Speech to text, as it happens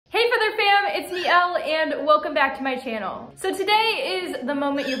me, Elle, and welcome back to my channel. So today is the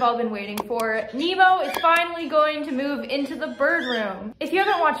moment you've all been waiting for. Nemo is finally going to move into the bird room. If you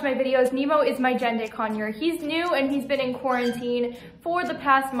haven't watched my videos, Nemo is my Jenday conure. He's new and he's been in quarantine for the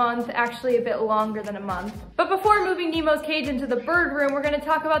past month, actually a bit longer than a month. But before moving Nemo's cage into the bird room, we're going to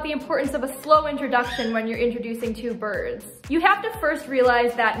talk about the importance of a slow introduction when you're introducing two birds. You have to first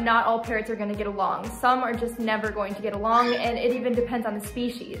realize that not all parrots are going to get along. Some are just never going to get along, and it even depends on the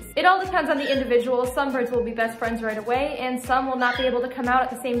species. It all depends on the individual. Some birds will be best friends right away, and some will not be able to come out at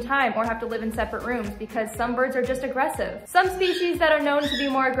the same time or have to live in separate rooms because some birds are just aggressive. Some species that are known to be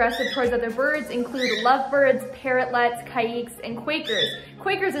more aggressive towards other birds include lovebirds, parrotlets, caiques, and quakers.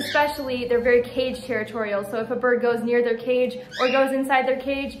 Quakers especially, they're very cage territorial, so if a bird goes near their cage or goes inside their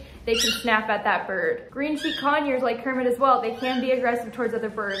cage, they can snap at that bird. Green cheek conures like Kermit as well, they can be aggressive towards other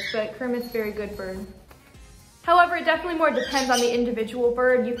birds, but Kermit's a very good bird. However, it definitely more depends on the individual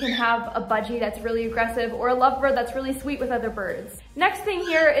bird. You can have a budgie that's really aggressive or a lovebird that's really sweet with other birds. Next thing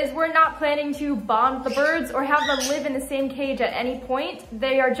here is we're not planning to bond the birds or have them live in the same cage at any point.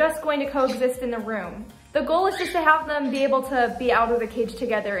 They are just going to coexist in the room. The goal is just to have them be able to be out of the cage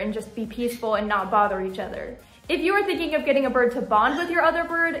together and just be peaceful and not bother each other. If you are thinking of getting a bird to bond with your other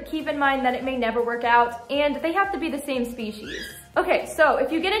bird, keep in mind that it may never work out and they have to be the same species. Okay, so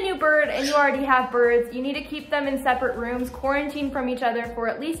if you get a new bird and you already have birds, you need to keep them in separate rooms, quarantined from each other for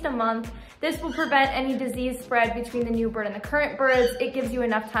at least a month. This will prevent any disease spread between the new bird and the current birds. It gives you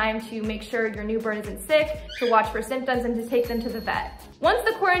enough time to make sure your new bird isn't sick, to watch for symptoms, and to take them to the vet. Once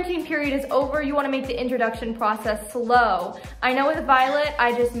the quarantine period is over, you want to make the introduction process slow. I know with Violet,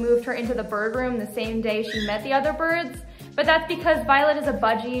 I just moved her into the bird room the same day she met the other birds, but that's because Violet is a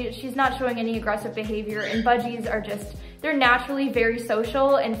budgie. She's not showing any aggressive behavior, and budgies are just, they're naturally very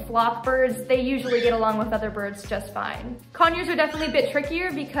social, and flock birds, they usually get along with other birds just fine. Conures are definitely a bit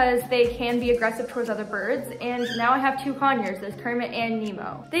trickier because they can be aggressive towards other birds, and now I have two conures, there's Kermit and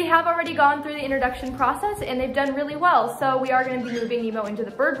Nemo. They have already gone through the introduction process and they've done really well, so we are going to be moving Nemo into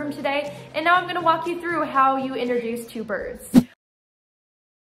the bird room today, and now I'm going to walk you through how you introduce two birds.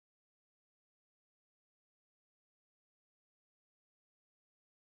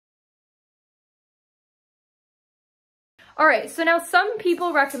 Alright, so now some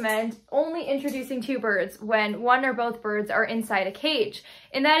people recommend only introducing two birds when one or both birds are inside a cage.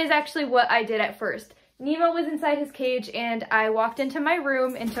 And that is actually what I did at first. Nemo was inside his cage and I walked into my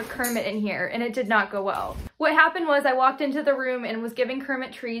room and took Kermit in here, and it did not go well. What happened was I walked into the room and was giving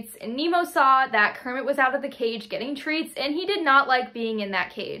Kermit treats, and Nemo saw that Kermit was out of the cage getting treats and he did not like being in that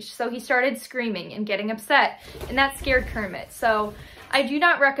cage. So he started screaming and getting upset, and that scared Kermit. So I do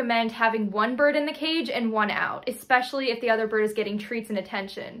not recommend having one bird in the cage and one out, especially if the other bird is getting treats and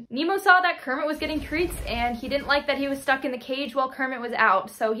attention. Nemo saw that Kermit was getting treats and he didn't like that he was stuck in the cage while Kermit was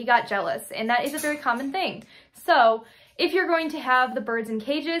out, so he got jealous, and that is a very common thing. So if you're going to have the birds in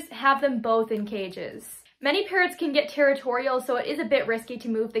cages, have them both in cages. Many parrots can get territorial, so it is a bit risky to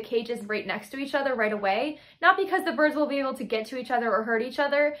move the cages right next to each other right away. Not because the birds will be able to get to each other or hurt each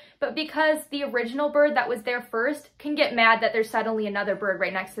other, but because the original bird that was there first can get mad that there's suddenly another bird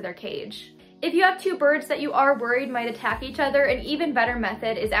right next to their cage. If you have two birds that you are worried might attack each other, an even better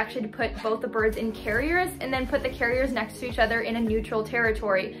method is actually to put both the birds in carriers and then put the carriers next to each other in a neutral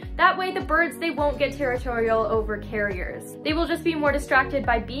territory. That way the birds, they won't get territorial over carriers. They will just be more distracted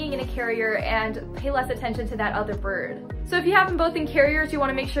by being in a carrier and pay less attention to that other bird. So if you have them both in carriers, you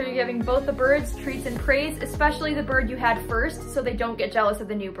want to make sure you're giving both the birds treats and praise, especially the bird you had first, so they don't get jealous of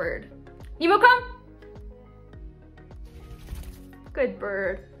the new bird. Nemo, come! Good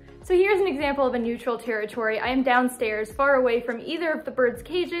bird. So here's an example of a neutral territory. I am downstairs, far away from either of the birds'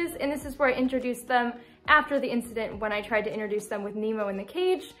 cages, and this is where I introduced them after the incident when I tried to introduce them with Nemo in the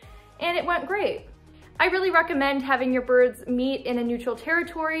cage, and it went great. I really recommend having your birds meet in a neutral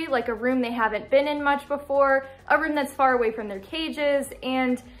territory, like a room they haven't been in much before, a room that's far away from their cages,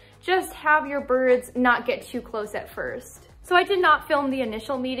 and just have your birds not get too close at first. So I did not film the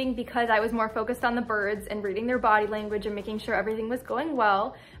initial meeting because I was more focused on the birds and reading their body language and making sure everything was going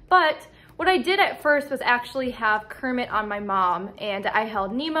well. But what I did at first was actually have Kermit on my mom, and I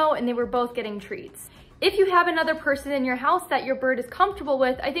held Nemo, and they were both getting treats. If you have another person in your house that your bird is comfortable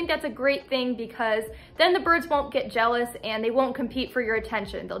with, I think that's a great thing because then the birds won't get jealous and they won't compete for your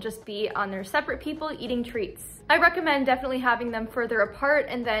attention. They'll just be on their separate people eating treats. I recommend definitely having them further apart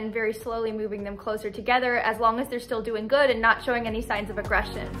and then very slowly moving them closer together as long as they're still doing good and not showing any signs of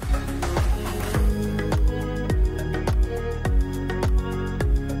aggression.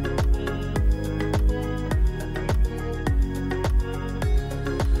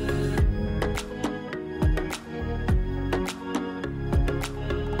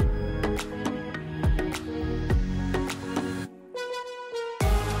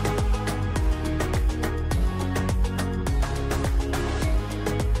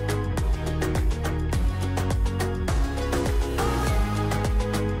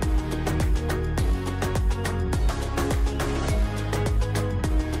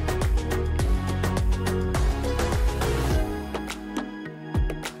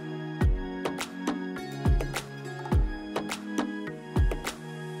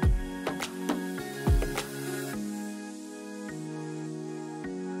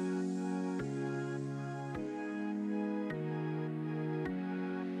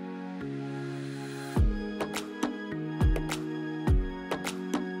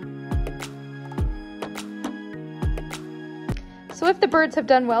 So if the birds have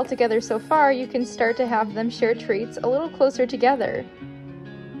done well together so far, you can start to have them share treats a little closer together.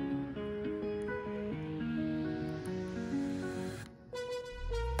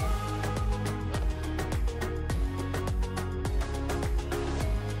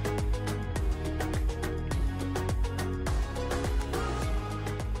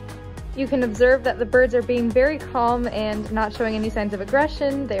 You can observe that the birds are being very calm and not showing any signs of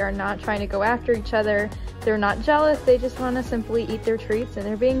aggression. They are not trying to go after each other. They're not jealous. They just want to simply eat their treats, and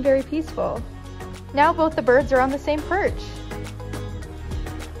they're being very peaceful. Now both the birds are on the same perch.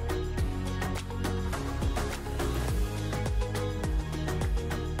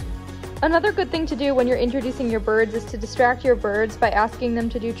 Another good thing to do when you're introducing your birds is to distract your birds by asking them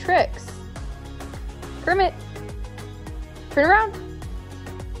to do tricks. Kermit, turn around.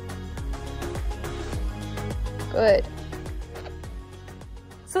 Good.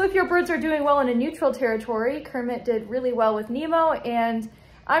 So if your birds are doing well in a neutral territory, Kermit did really well with Nemo, and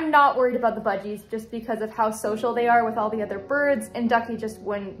I'm not worried about the Budgies just because of how social they are with all the other birds, and Ducky just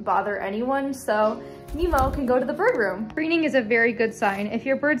wouldn't bother anyone, so Nemo can go to the bird room. Preening is a very good sign. If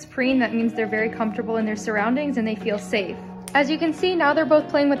your birds preen, that means they're very comfortable in their surroundings and they feel safe. As you can see, now they're both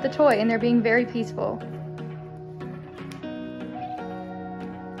playing with the toy and they're being very peaceful.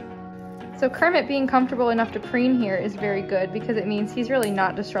 So Kermit being comfortable enough to preen here is very good because it means he's really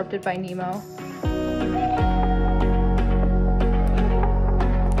not disrupted by Nemo.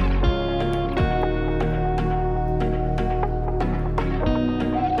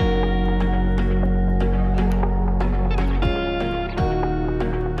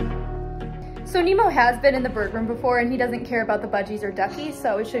 So Nemo has been in the bird room before and he doesn't care about the Budgies or Ducky,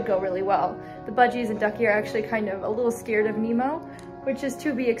 so it should go really well. The Budgies and Ducky are actually kind of a little scared of Nemo, which is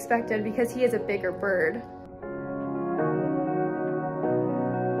to be expected because he is a bigger bird.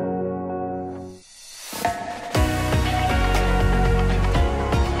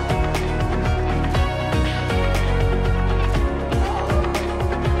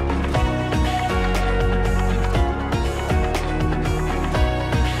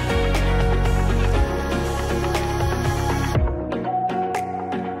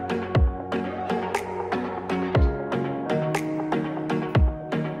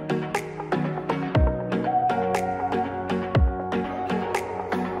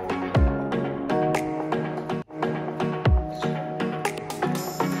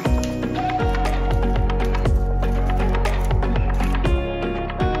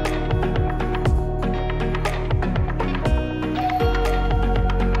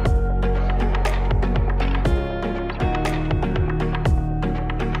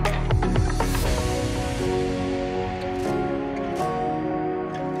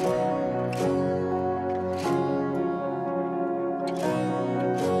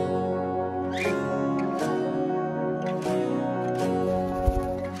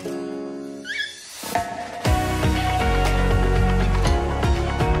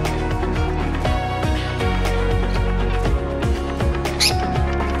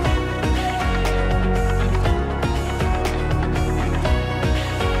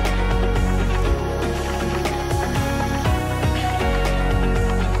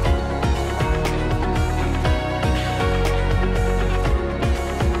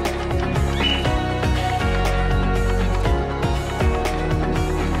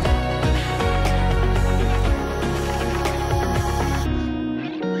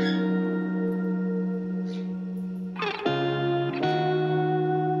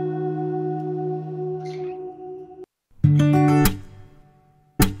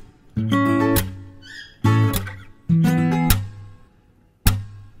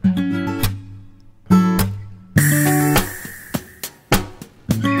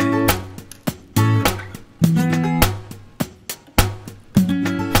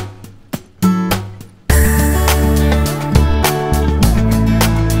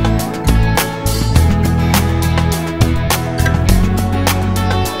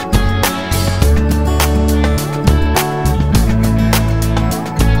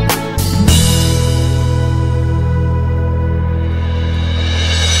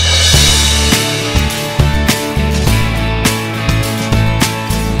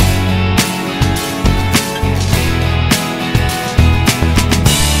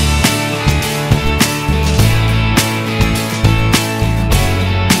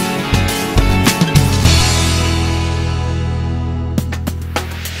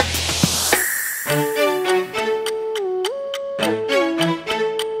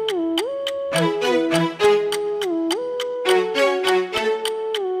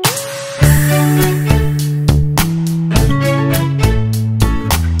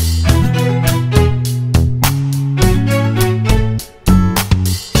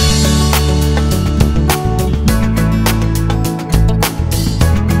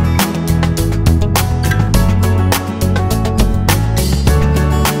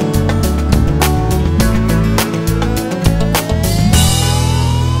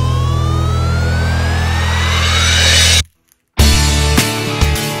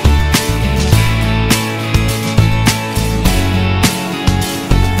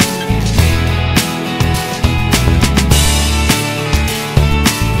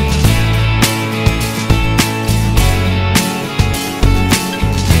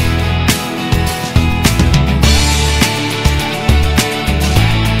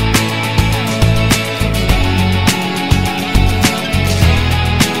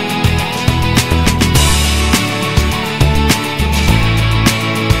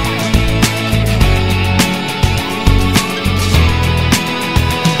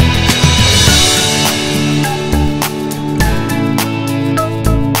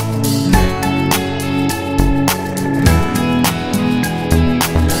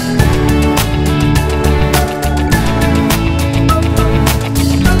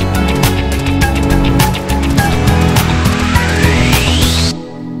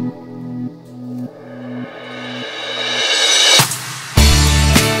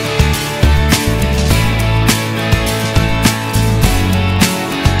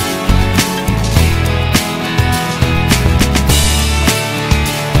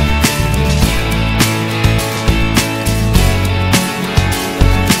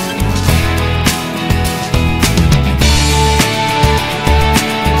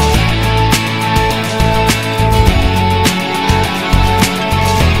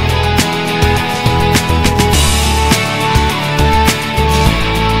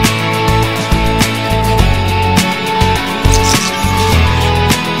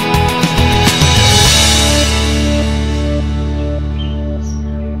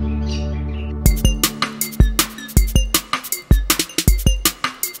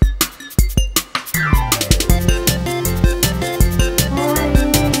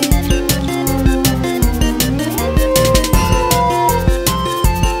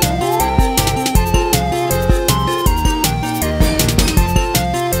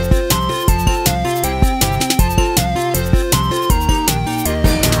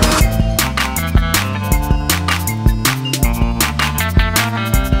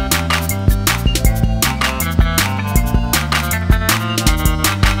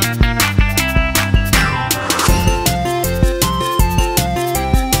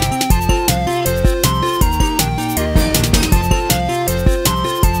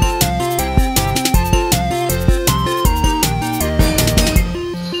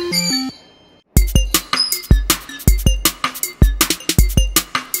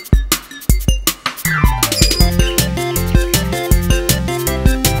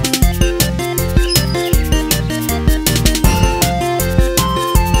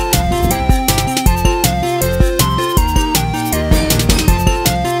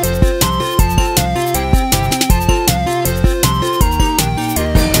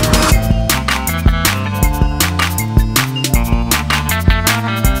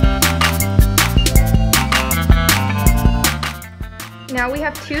 Now we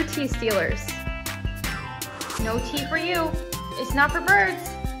have 2 tea stealers. No tea for you. It's not for birds.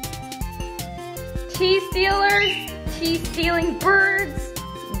 Tea stealers, tea stealing birds.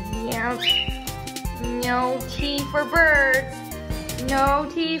 Yep. No tea for birds. No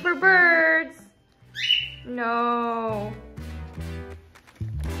tea for birds. No.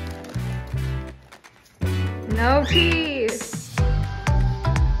 No tea.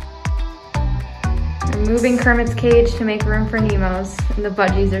 I'm moving Kermit's cage to make room for Nemo's, and the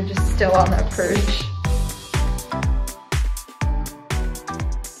Budgies are just still on that perch.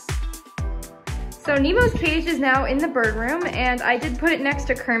 So Nemo's cage is now in the bird room, and I did put it next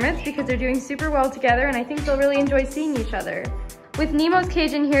to Kermit's because they're doing super well together, and I think they'll really enjoy seeing each other. With Nemo's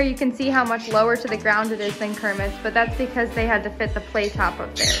cage in here, you can see how much lower to the ground it is than Kermit's, but that's because they had to fit the play top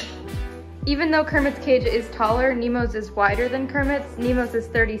up there. Even though Kermit's cage is taller, Nemo's is wider than Kermit's. Nemo's is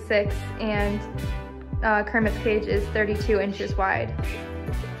 36, and Kermit's cage is 32 inches wide.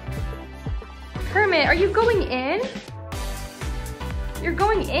 Kermit, are you going in? You're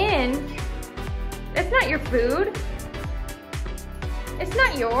going in? It's not your food. It's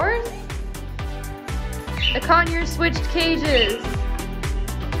not yours. The CONURE switched cages.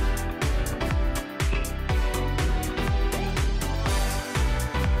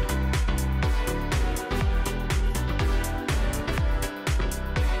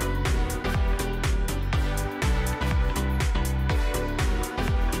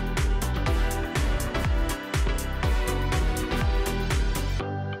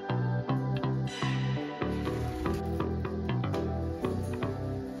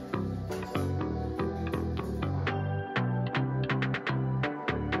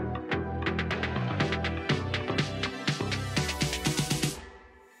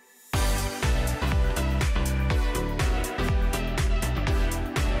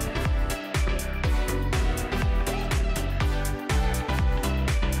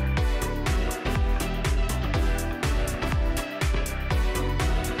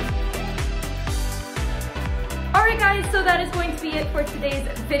 Alright guys, so that is going to be it for today's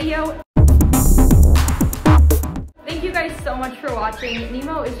video. Thank you guys so much for watching.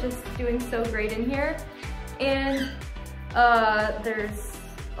 Nemo is just doing so great in here. And there's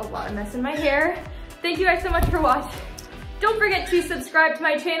a lot of mess in my hair. Thank you guys so much for watching. Don't forget to subscribe to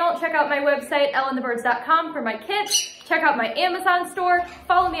my channel. Check out my website, ElleAndTheBirds.com for my kits. Check out my Amazon store.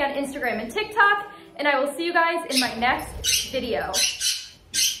 Follow me on Instagram and TikTok. And I will see you guys in my next video.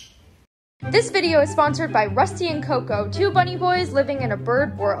 This video is sponsored by Rusty and Coco, 2 bunny boys living in a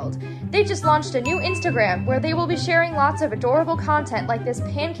bird world. They just launched a new Instagram where they will be sharing lots of adorable content like this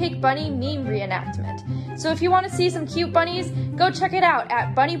pancake bunny meme reenactment. So if you want to see some cute bunnies, go check it out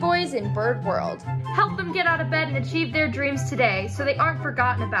at Bunny Boys in Bird World. Help them get out of bed and achieve their dreams today so they aren't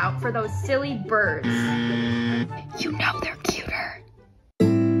forgotten about for those silly birds. You know they're cuter.